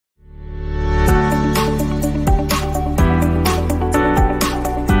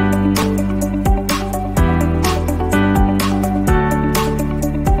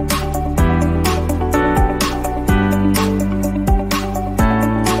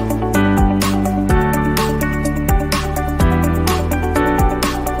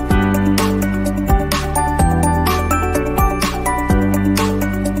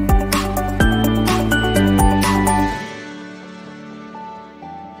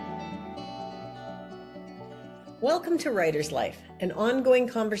Welcome to Writer's Life, an ongoing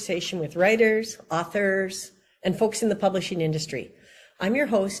conversation with writers, authors, and folks in the publishing industry. I'm your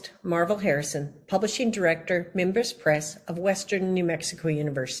host, Marvel Harrison, Publishing Director, Mimbres Press of Western New Mexico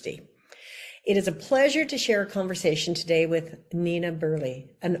University. It is a pleasure to share a conversation today with Nina Burleigh,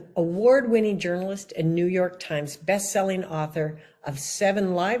 an award-winning journalist and New York Times best-selling author of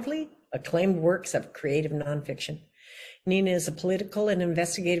 7 lively, acclaimed works of creative nonfiction. Nina is a political and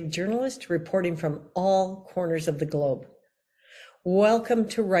investigative journalist reporting from all corners of the globe. Welcome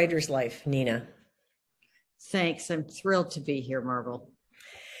to Writer's Life, Nina. Thanks. I'm thrilled to be here, Marvel.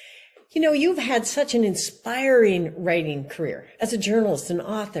 You know, you've had such an inspiring writing career as a journalist, an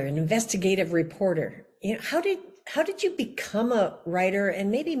author, an investigative reporter. You know, how did you become a writer?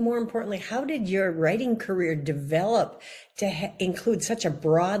 And maybe more importantly, how did your writing career develop to include such a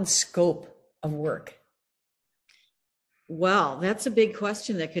broad scope of work? Well, that's a big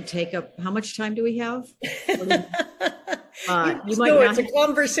question that could take up, how much time do we have? It's a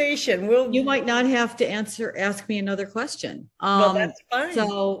conversation. You might not have to ask me another question. Well, that's fine.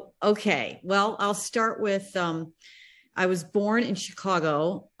 So, okay. Well, I'll start with, I was born in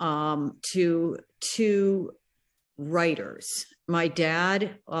Chicago to 2 writers. My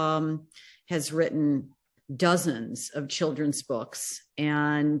dad has written dozens of children's books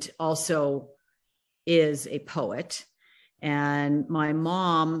and also is a poet. And my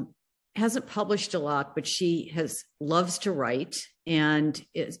mom hasn't published a lot, but she loves to write and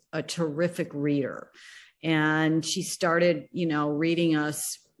is a terrific reader. And she started, reading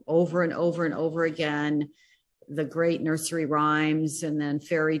us over and over and over again, the great nursery rhymes and then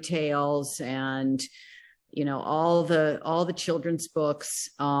fairy tales and, all the children's books,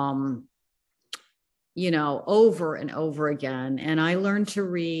 over and over again. And I learned to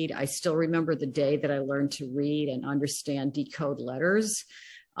read. I still remember the day that I learned to read and understand decode letters.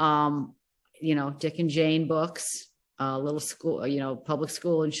 Dick and Jane books, little school, public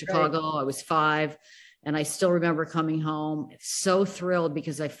school in Chicago. Right. I was 5 and I still remember coming home so thrilled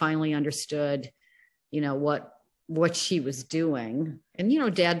because I finally understood, what she was doing.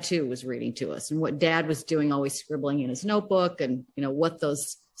 And, Dad too was reading to us and what Dad was doing, always scribbling in his notebook and, what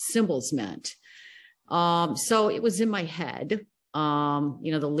those symbols meant. So it was in my head,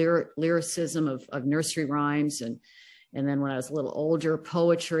 the lyricism of nursery rhymes. And then when I was a little older,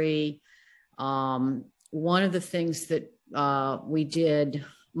 poetry. One of the things that we did,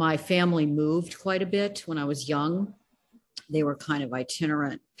 my family moved quite a bit when I was young. They were kind of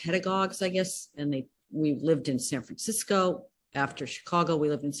itinerant pedagogues, I guess. And we lived in San Francisco. After Chicago, we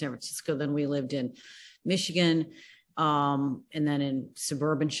lived in San Francisco. Then we lived in Michigan. And then in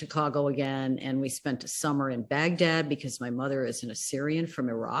suburban Chicago again. And we spent a summer in Baghdad because my mother is an Assyrian from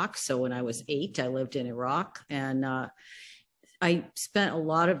Iraq. So when I was 8, I lived in Iraq and I spent a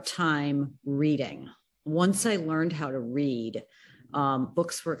lot of time reading. Once I learned how to read,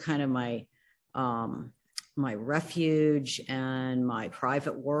 books were kind of my refuge and my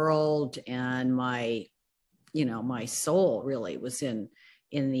private world and my soul really was in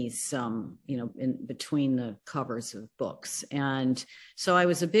these, in between the covers of books. And so I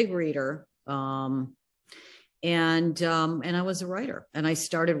was a big reader, and I was a writer, and I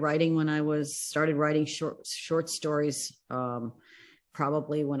started writing when I started writing short stories,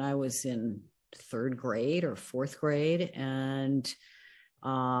 probably when I was in 3rd grade or 4th grade. And,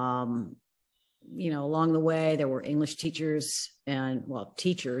 along the way, there were English teachers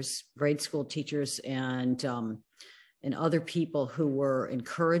grade school teachers and other people who were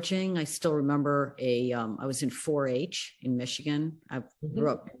encouraging. I still remember I was in 4-H in Michigan. I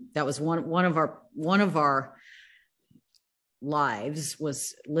grew up. That was one of our lives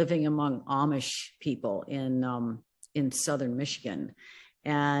was living among Amish people in southern Michigan,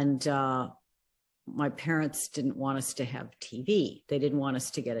 and my parents didn't want us to have TV. They didn't want us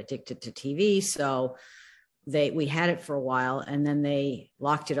to get addicted to TV, so we had it for a while and then they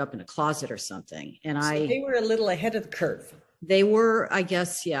locked it up in a closet or something. And so they were a little ahead of the curve. They were, I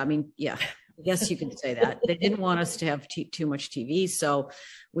guess. Yeah. I guess you could say that. They didn't want us to have too much TV. So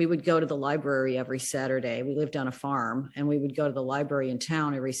we would go to the library every Saturday. We lived on a farm and we would go to the library in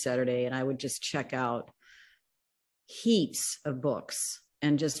town every Saturday. And I would just check out heaps of books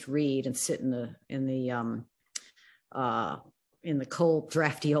and just read and sit in the cold,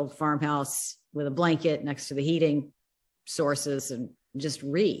 drafty old farmhouse with a blanket next to the heating sources and just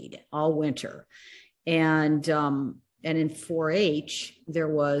read all winter. And in 4-H, there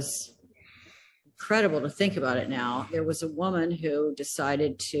was, incredible to think about it now, there was a woman who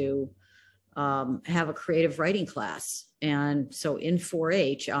decided to have a creative writing class. And so in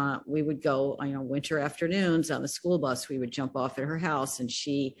 4-H, we would go, winter afternoons on the school bus, we would jump off at her house and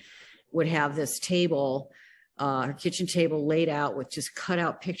she would have this table her kitchen table laid out with just cut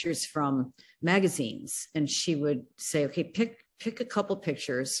out pictures from magazines. And she would say, okay, pick a couple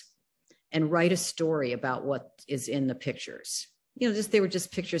pictures and write a story about what is in the pictures. They were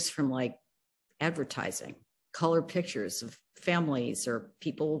just pictures from like advertising, color pictures of families or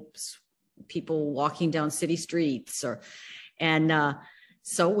people walking down city streets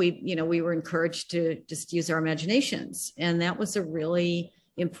so we were encouraged to just use our imaginations. And that was a really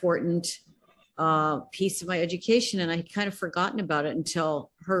important piece of my education. And I had kind of forgotten about it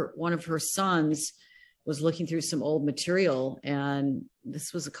until one of her sons was looking through some old material. And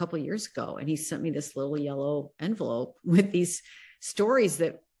this was a couple of years ago. And he sent me this little yellow envelope with these stories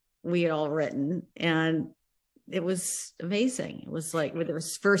that we had all written. And it was amazing. It was like with the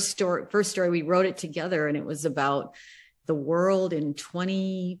first story, we wrote it together, and it was about the world in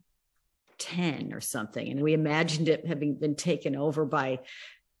 2010 or something. And we imagined it having been taken over by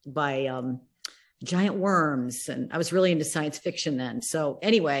giant worms. And I was really into science fiction then. So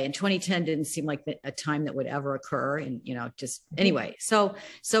anyway, in 2010 didn't seem like a time that would ever occur. And, anyway, so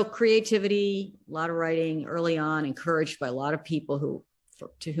creativity, a lot of writing early on, encouraged by a lot of people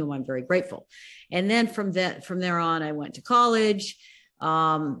to whom I'm very grateful. And then from there on, I went to college,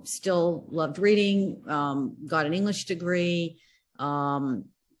 still loved reading, got an English degree,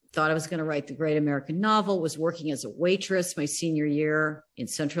 thought I was going to write the great American novel, was working as a waitress my senior year in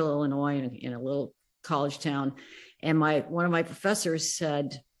Central Illinois in a little college town. And one of my professors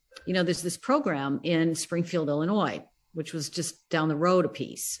said, there's this program in Springfield, Illinois, which was just down the road a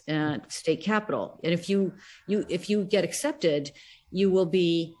piece, state capital. And if you get accepted, you will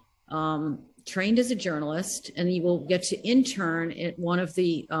be trained as a journalist, and you will get to intern at one of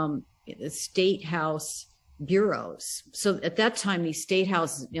the state house bureaus. So at that time, the state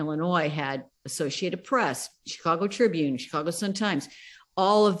houses in Illinois had Associated Press, Chicago Tribune, Chicago Sun-Times,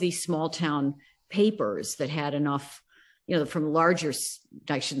 all of these small town papers that had enough, from larger,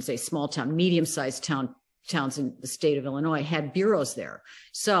 I shouldn't say small town, medium-sized towns in the state of Illinois had bureaus there.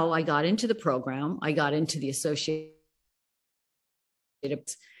 So I got into the program. I got into the Associated,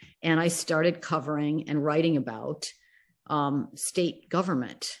 and I started covering and writing about state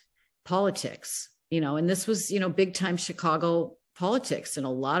government politics, and this was, big time Chicago politics and a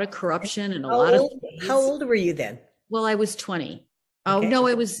lot of corruption and How old were you then? Well, I was 20. Oh, okay. No,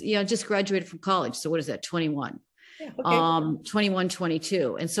 I was, just graduated from college. So what is that? 21. Yeah, okay. 21,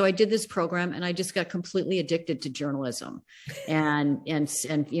 22. And so I did this program, and I just got completely addicted to journalism and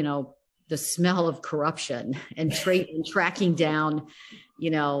the smell of corruption and tracking down,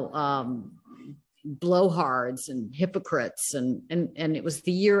 blowhards and hypocrites. And it was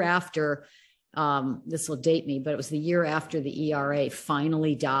the year after, this will date me, but it was the year after the ERA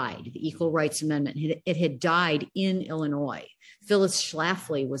finally died, the Equal Rights Amendment. It had died in Illinois. Phyllis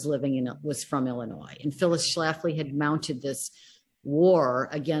Schlafly was from Illinois, and Phyllis Schlafly had mounted this war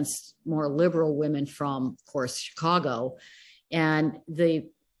against more liberal women from, of course, Chicago. And the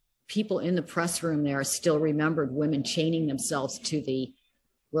people in the press room there still remembered women chaining themselves to the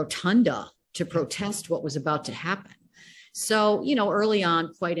rotunda to protest what was about to happen. So, early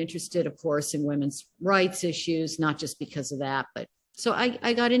on, quite interested, of course, in women's rights issues, not just because of that, but so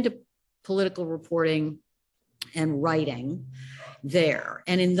I got into political reporting and writing there.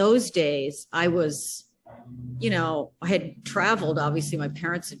 And in those days, I was, I had traveled. Obviously, my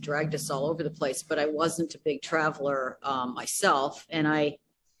parents had dragged us all over the place, but I wasn't a big traveler myself. And I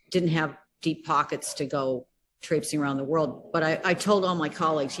didn't have deep pockets to go traipsing around the world. But I told all my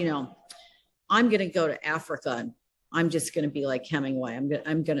colleagues, I'm going to go to Africa, and I'm just going to be like Hemingway.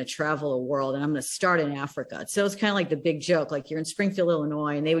 I'm going to travel the world, and I'm going to start in Africa. So it's kind of like the big joke, like you're in Springfield,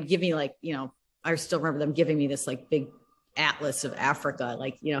 Illinois, and they would give me like, I still remember them giving me this like big atlas of Africa.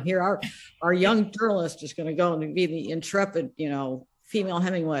 Like, here our young journalist is going to go and be the intrepid, female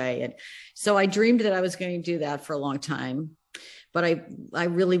Hemingway. And so I dreamed that I was going to do that for a long time, but I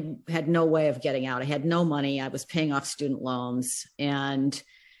really had no way of getting out. I had no money. I was paying off student loans, and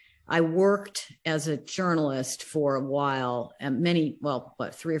I worked as a journalist for a while, and 3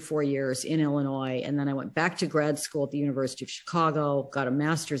 or 4 years in Illinois. And then I went back to grad school at the University of Chicago, got a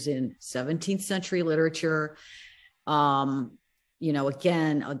master's in 17th century literature. Again,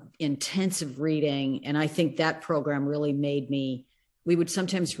 intensive reading. And I think that program really made me, we would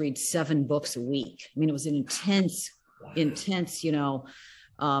sometimes read 7 books a week. I mean, it was an intense,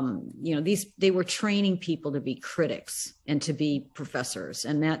 they were training people to be critics and to be professors.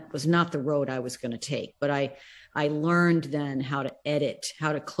 And that was not the road I was going to take. But I learned then how to edit,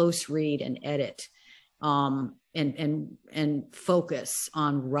 how to close read and edit, and focus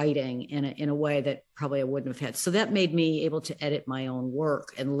on writing in a way that probably I wouldn't have had. So that made me able to edit my own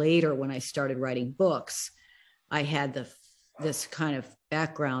work. And later, when I started writing books, I had this kind of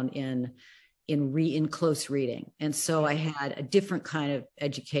background in close reading. And so I had a different kind of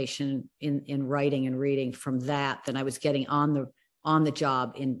education in writing and reading from that than I was getting on the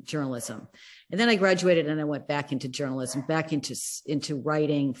job in journalism. And then I graduated and I went back into journalism, back into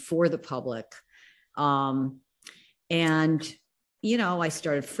writing for the public. And, you know, I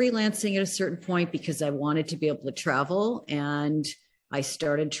started freelancing at a certain point because I wanted to be able to travel. And I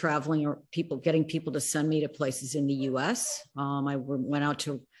started traveling, or getting people to send me to places in the US. I went out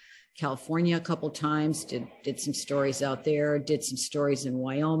to California a couple times, did some stories out there, did some stories in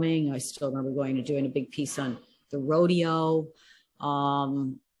Wyoming. I still remember doing a big piece on the rodeo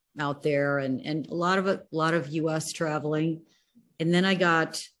out there, and a lot of US traveling. And then I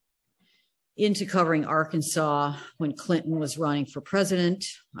got into covering Arkansas when Clinton was running for president.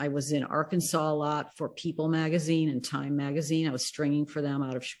 I was in Arkansas a lot for People magazine and Time magazine. I was stringing for them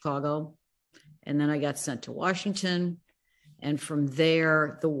out of Chicago. And then I got sent to Washington. And from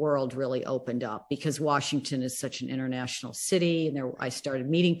there, the world really opened up, because Washington is such an international city. And I started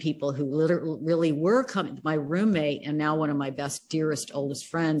meeting people who literally were coming. My roommate, and now one of my best, dearest, oldest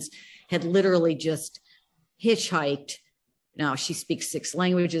friends, had literally just hitchhiked. Now, she speaks 6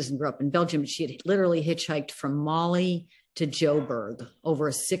 languages and grew up in Belgium. She had literally hitchhiked from Mali to Joburg over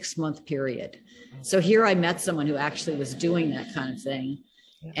a 6-month period. So here I met someone who actually was doing that kind of thing.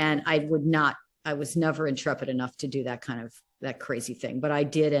 And I was never intrepid enough to do that crazy thing. But I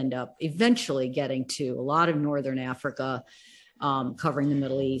did end up eventually getting to a lot of Northern Africa, covering the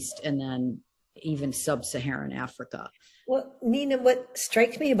Middle East, and then even sub-Saharan Africa. Well, Nina, what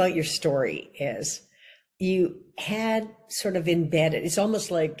strikes me about your story is you had sort of embedded, it's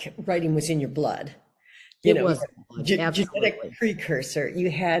almost like writing was in your blood. It was genetic precursor. You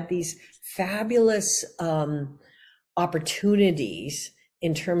had these fabulous opportunities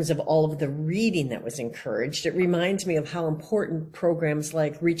in terms of all of the reading that was encouraged. It reminds me of how important programs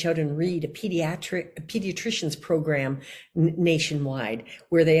like Reach Out and Read, a pediatrician's program nationwide,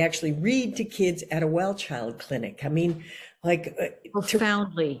 where they actually read to kids at a well child clinic. I mean, like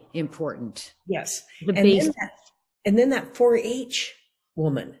profoundly important. Yes. And then that 4-H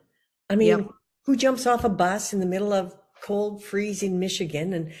woman. I mean, who jumps off a bus in the middle of cold, freezing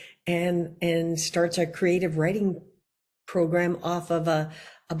Michigan and starts a creative writing program off of a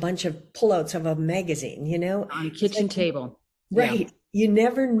bunch of pullouts of a magazine, you know, on a kitchen table. Right. Yeah. You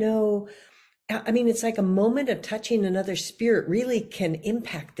never know. I mean, it's like a moment of touching another spirit really can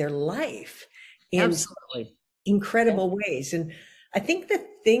impact their life in absolutely incredible ways. And I think the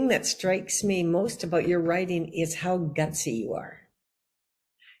thing that strikes me most about your writing is how gutsy you are.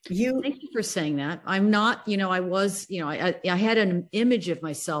 Thank you for saying that. I'm not, you know, I had an image of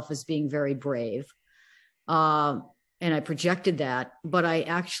myself as being very brave. And I projected that, but I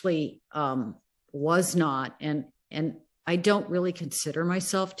actually was not. And I don't really consider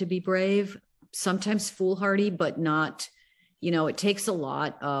myself to be brave, sometimes foolhardy, but not, you know, it takes a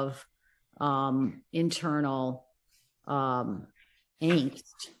lot of internal angst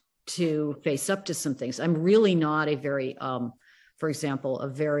to face up to some things. I'm really not a very, for example, a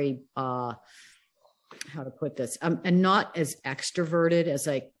very, how to put this, I'm not as extroverted as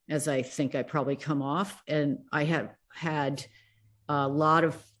I think I probably come off. And I have had a lot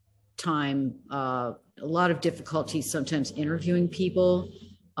of time, a lot of difficulty sometimes interviewing people,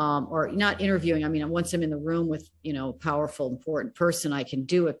 or not interviewing. I mean, once I'm in the room with, you know, powerful, important person, I can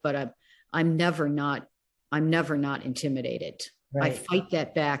do it, but I'm never not intimidated. Right. I fight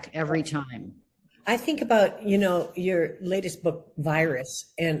that back every time. I think about, you know, your latest book, Virus.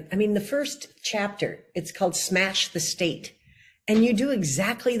 And I mean, the first chapter, it's called Smash the State. And you do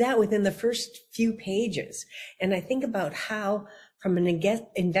exactly that within the first few pages. And I think about how, from an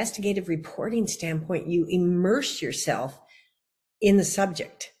investigative reporting standpoint, you immerse yourself in the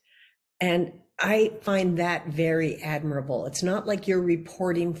subject. And I find that very admirable. It's not like you're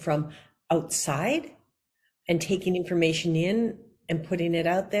reporting from outside and taking information in and putting it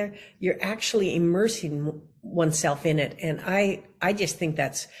out there. You're actually immersing oneself in it. And I just think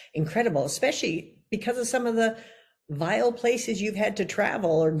that's incredible, especially because of some of the vile places you've had to travel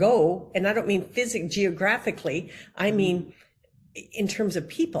or go. And I don't mean geographically, I mean in terms of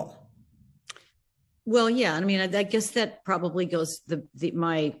people. Well, yeah. I mean, I guess that probably goes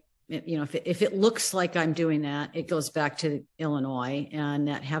my, you know, if it looks like I'm doing that, it goes back to Illinois and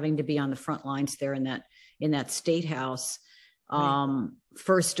that having to be on the front lines there in that state house. Right.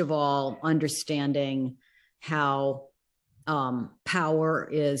 First of all, understanding how power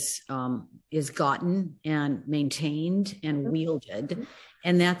is gotten and maintained and wielded.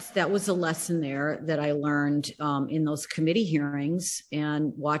 And that was a lesson there that I learned in those committee hearings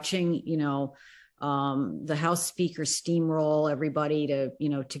and watching, you know, the House Speaker steamroll everybody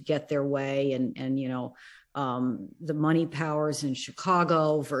to get their way, and the money powers in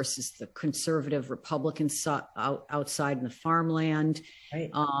Chicago versus the conservative Republican outside in the farmland, Right.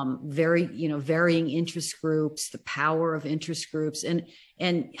 Varying interest groups, the power of interest groups, and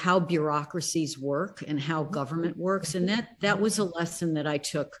how bureaucracies work and how government works. And that was a lesson that I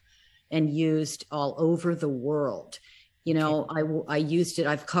took and used all over the world. I used it.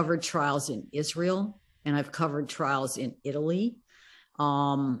 I've covered trials in Israel, and I've covered trials in Italy.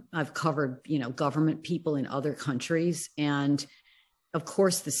 I've covered, government people in other countries. And of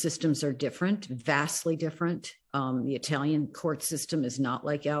course, the systems are different, vastly different. The Italian court system is not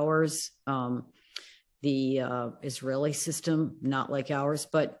like ours. The Israeli system, not like ours.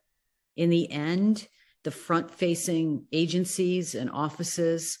 But in the end, the front-facing agencies and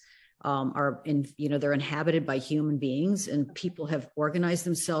offices they're inhabited by human beings, and people have organized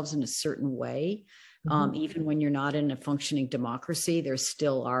themselves in a certain way. Even when you're not in a functioning democracy, there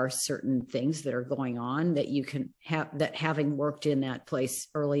still are certain things that are going on that you can have, that having worked in that place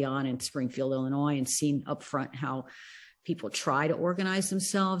early on in Springfield, Illinois, and seen up front how people try to organize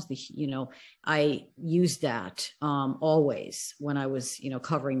themselves, I used that always when I was,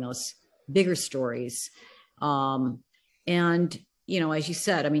 covering those bigger stories. As you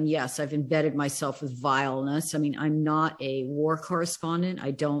said, yes, I've embedded myself with vileness. I'm not a war correspondent. I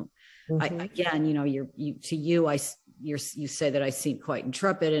don't. You say that I seem quite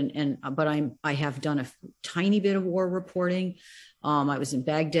intrepid, but I have done a tiny bit of war reporting. I was in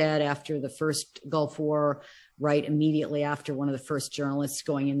Baghdad after the first Gulf War, right immediately after one of the first journalists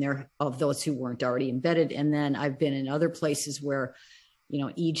going in there, of those who weren't already embedded. And then I've been in other places where,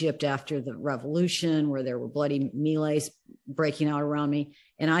 Egypt after the revolution, where there were bloody melees breaking out around me.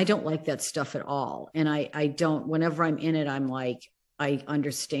 And I don't like that stuff at all. And I don't, whenever I'm in it, I'm like, I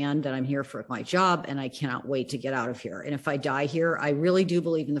understand that I'm here for my job and I cannot wait to get out of here. And if I die here, I really do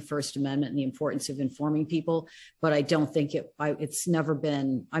believe in the First Amendment and the importance of informing people, but I don't think I've never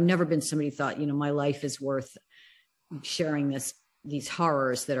been somebody who thought, my life is worth sharing these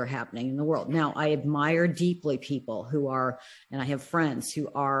horrors that are happening in the world. Now, I admire deeply people and I have friends who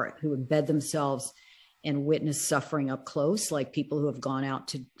embed themselves and witness suffering up close, like people who have gone out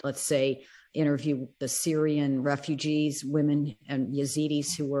to, let's say, interview the Syrian refugees, women and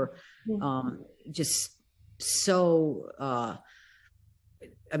Yazidis who were just so,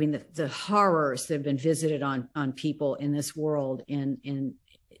 the horrors that have been visited on people in this world. And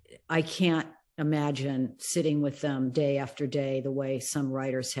I can't imagine sitting with them day after day the way some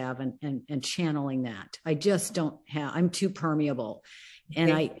writers have and channeling that. I just don't have, I'm too permeable,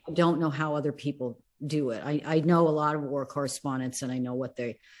 and I don't know how other people do it. I know a lot of war correspondents, and I know what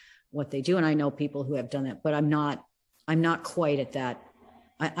they do, and I know people who have done that, but I'm not quite at that.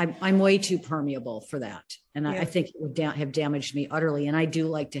 I'm way too permeable for that, and I think it would have damaged me utterly. And I do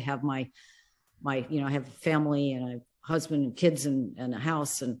like to have my I have a family and a husband and kids and a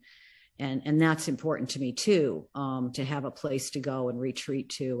house, and that's important to me too, to have a place to go and retreat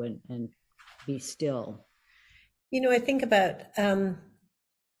to and be still. I think about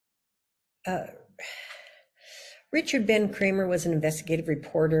Richard Ben Kramer was an investigative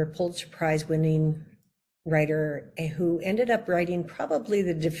reporter, Pulitzer Prize winning writer, who ended up writing probably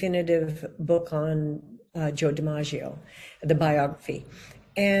the definitive book on Joe DiMaggio, the biography.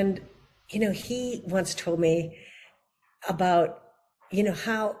 And, he once told me about,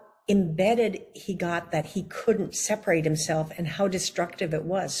 how embedded he got that he couldn't separate himself and how destructive it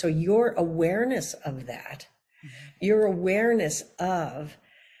was. So your awareness of that, your awareness of,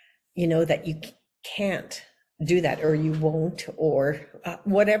 that you can't do that, or you won't, or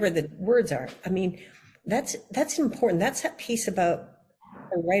whatever the words are. That's important. That's that piece about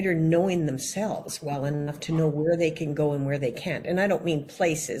a writer knowing themselves well enough to know where they can go and where they can't. And I don't mean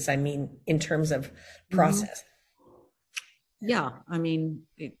places. I mean in terms of process. Yeah,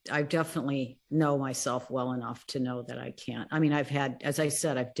 I definitely know myself well enough to know that I can't. I've had, as I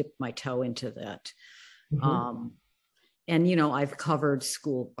said, I've dipped my toe into that. And, I've covered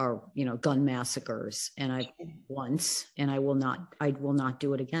school or, gun massacres, and I will not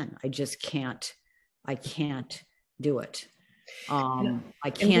do it again. I just can't, I can't do it.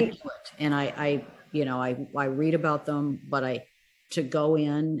 I can't do it. And I read about them, but to go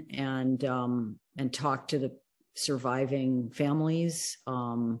in and talk to the surviving families,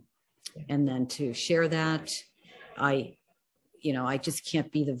 and then to share that, I just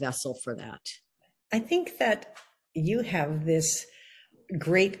can't be the vessel for that. I think that you have this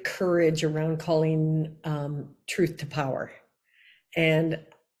great courage around calling truth to power. And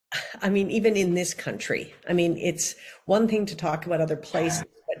even in this country, it's one thing to talk about other places,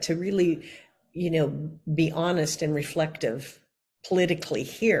 but to really be honest and reflective politically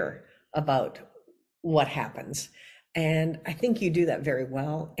here about what happens. And I think you do that very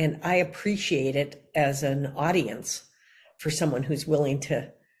well. And I appreciate it as an audience for someone who's willing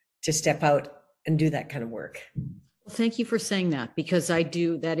to step out and do that kind of work. Well, thank you for saying that, because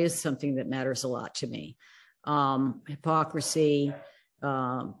that is something that matters a lot to me. Hypocrisy,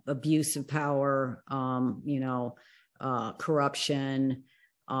 abuse of power, corruption,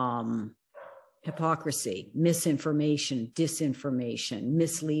 hypocrisy, misinformation, disinformation,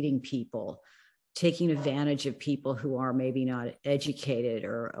 misleading people, taking advantage of people who are maybe not educated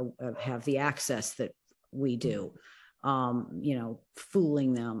or have the access that we do,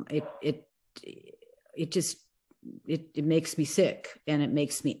 fooling them. It makes me sick, and it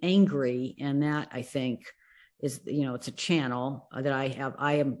makes me angry. And that, I think, is, it's a channel that I have.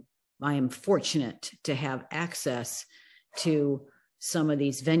 I am fortunate to have access to some of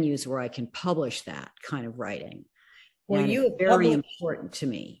these venues where I can publish that kind of writing. Well, and it's very important to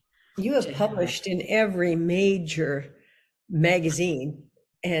me. You have published in every major magazine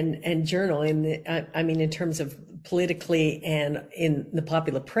and journal in terms of politically and in the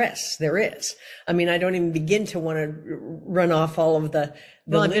popular press there is. I mean, I don't even begin to want to run off all of the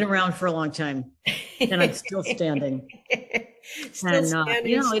well, I've been around for a long time and I'm still standing. It's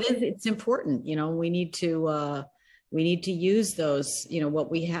important. We need to use those,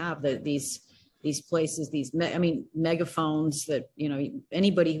 what we have, these places, megaphones that,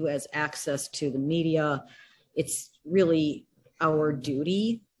 anybody who has access to the media. It's really our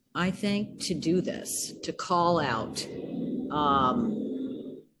duty, I think, to do this, to call out,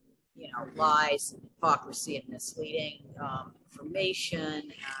 lies, and hypocrisy, and misleading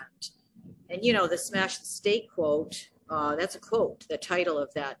information, and the smash the state quote. That's a quote. The title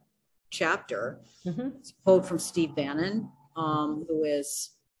of that chapter. Mm-hmm. It's a quote from Steve Bannon, who is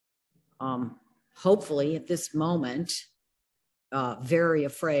hopefully at this moment very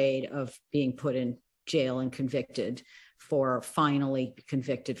afraid of being put in jail and finally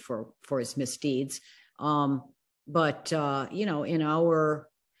convicted for his misdeeds. But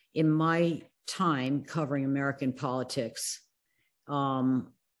in my time covering American politics,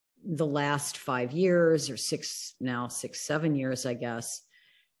 the last 5 years or 7 years, I guess,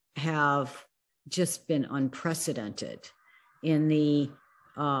 have just been unprecedented in the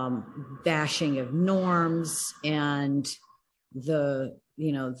bashing of norms and the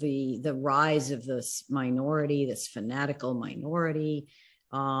rise of this minority, this fanatical minority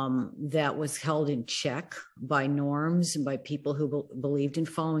that was held in check by norms and by people who believed in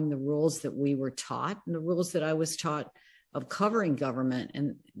following the rules that we were taught, and the rules that I was taught of covering government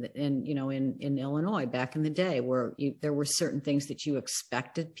and in Illinois back in the day, where there were certain things that you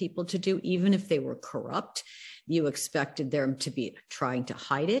expected people to do, even if they were corrupt. You expected them to be trying to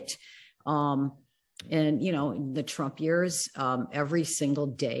hide it. And, in the Trump years, every single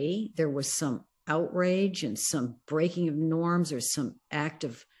day, there was some outrage and some breaking of norms or some act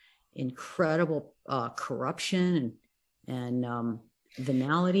of incredible corruption and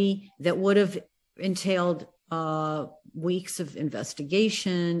venality that would have entailed weeks of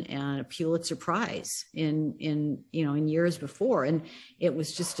investigation and a Pulitzer Prize in years before. And it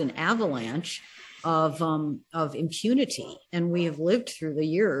was just an avalanche of impunity. And we have lived through the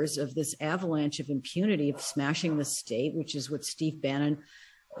years of this avalanche of impunity, of smashing the state, which is what Steve Bannon,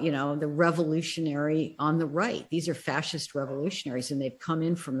 the revolutionary on the right. These are fascist revolutionaries, and they've come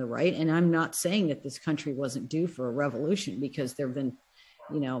in from the right. And I'm not saying that this country wasn't due for a revolution, because there have been,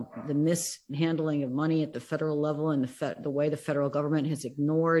 the mishandling of money at the federal level and the way the federal government has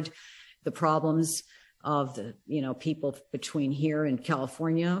ignored the problems of the, people between here and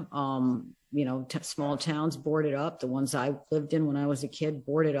California. Small towns boarded up. The ones I lived in when I was a kid,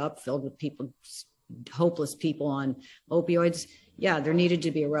 boarded up, filled with people, hopeless people on opioids. Yeah, there needed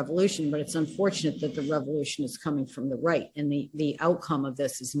to be a revolution, but it's unfortunate that the revolution is coming from the right. And the outcome of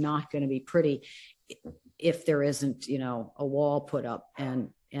this is not going to be pretty if there isn't, a wall put up and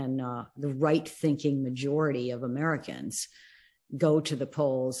the right thinking majority of Americans go to the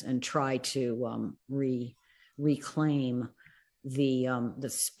polls and try to reclaim the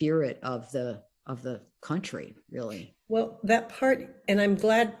spirit of the country, really. Well, that part, and I'm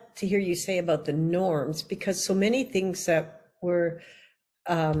glad to hear you say about the norms, because so many things that were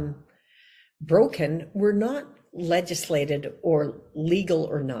broken were not legislated or legal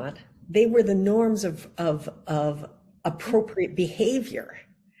or not. They were the norms of appropriate behavior.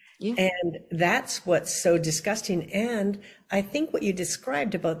 Yeah. And that's what's so disgusting. And I think what you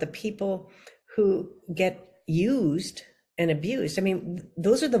described about the people who get used and abused, I mean,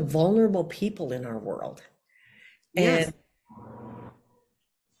 those are the vulnerable people in our world. Yes.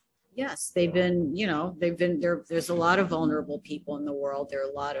 Yes, they've been, they've been there. There's a lot of vulnerable people in the world. There are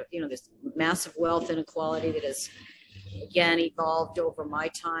a lot of, there's massive wealth inequality that has, again, evolved over my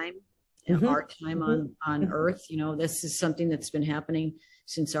time and our time on Earth. This is something that's been happening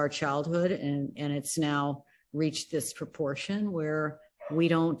since our childhood, and it's now reached this proportion where we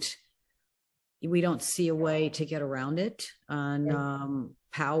don't see a way to get around it. And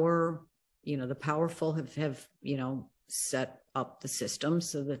power, the powerful have set up the system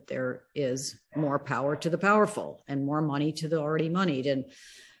so that there is more power to the powerful and more money to the already moneyed.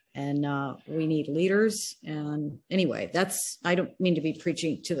 And we need leaders. And anyway, I don't mean to be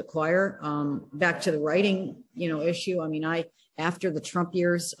preaching to the choir. Back to the writing, issue. I mean, after the Trump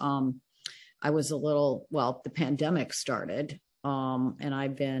years, I was the pandemic started, and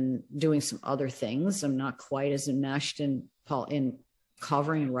I've been doing some other things. I'm not quite as enmeshed in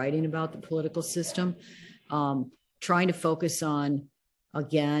covering and writing about the political system. Trying to focus on,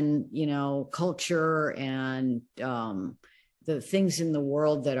 again, culture and the things in the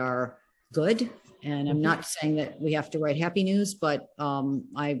world that are good. And I'm not saying that we have to write happy news, but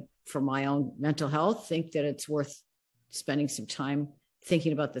I, for my own mental health, think that it's worth spending some time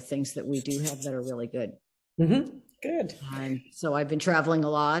thinking about the things that we do have that are really good. Good. So I've been traveling a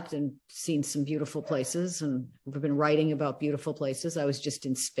lot and seen some beautiful places, and we've been writing about beautiful places. I was just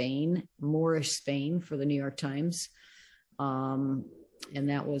in Spain, Moorish Spain, for the New York Times. And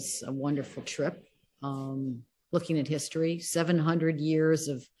that was a wonderful trip. Looking at history, 700 years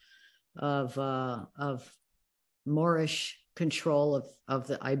of Moorish control of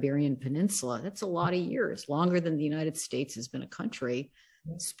the Iberian Peninsula. That's a lot of years, longer than the United States has been a country.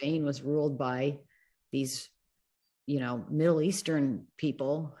 Spain was ruled by these Middle Eastern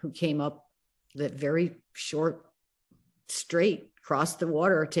people who came up that very short strait, crossed the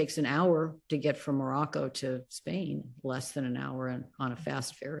water. It takes an hour to get from Morocco to Spain, less than an hour on a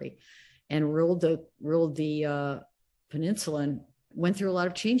fast ferry, and ruled the peninsula, and went through a lot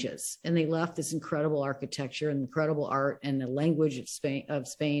of changes. And they left this incredible architecture and incredible art, and the language of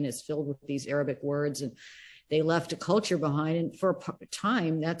Spain is filled with these Arabic words, and they left a culture behind. And for a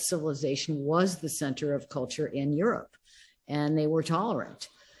time, that civilization was the center of culture in Europe, and they were tolerant.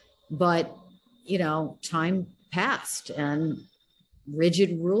 But, time passed, and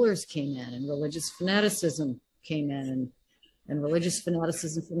rigid rulers came in, and religious fanaticism came in, and religious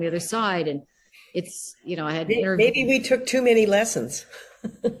fanaticism from the other side. And it's, I had maybe we took too many lessons.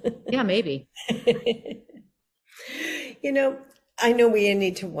 Yeah, maybe. I know we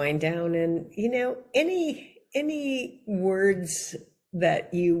need to wind down, and any words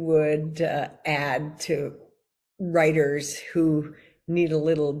that you would add to writers who need a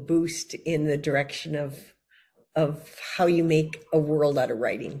little boost in the direction of how you make a world out of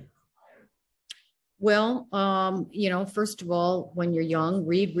writing? Well, first of all, when you're young,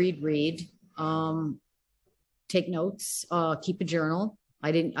 read. Take notes, keep a journal.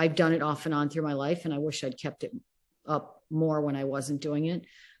 I've done it off and on through my life, and I wish I'd kept it up more when I wasn't doing it.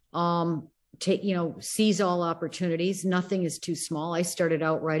 Seize all opportunities. Nothing is too small. I started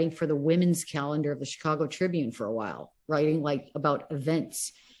out writing for the women's calendar of the Chicago Tribune for a while, writing about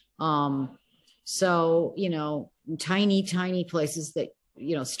events. So, tiny places that,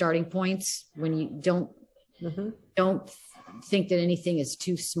 starting points when you don't think that anything is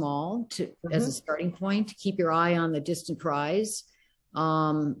too small as a starting point. Keep your eye on the distant prize.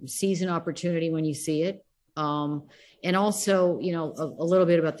 Seize an opportunity when you see it. And also, a little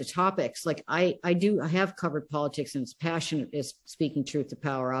bit about the topics. Like I have covered politics, and it's passionate is speaking truth to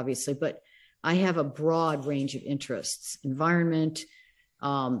power, obviously, but I have a broad range of interests: environment,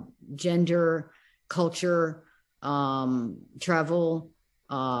 gender, culture, travel,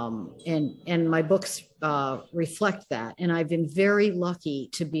 and my books reflect that. And I've been very lucky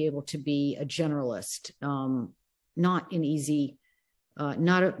to be able to be a generalist, not an easily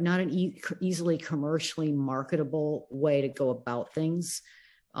commercially marketable way to go about things,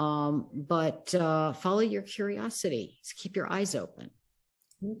 but follow your curiosity. Just keep your eyes open.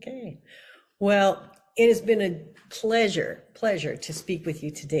 Okay. Well, it has been a pleasure to speak with you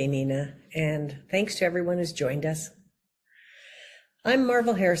today, Nina, and thanks to everyone who's joined us. I'm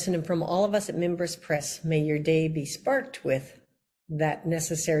Marvel Harrison, and from all of us at Mimbres Press, may your day be sparked with that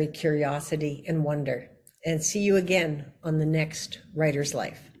necessary curiosity and wonder. And see you again on the next Writer's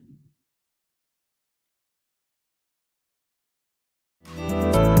Life.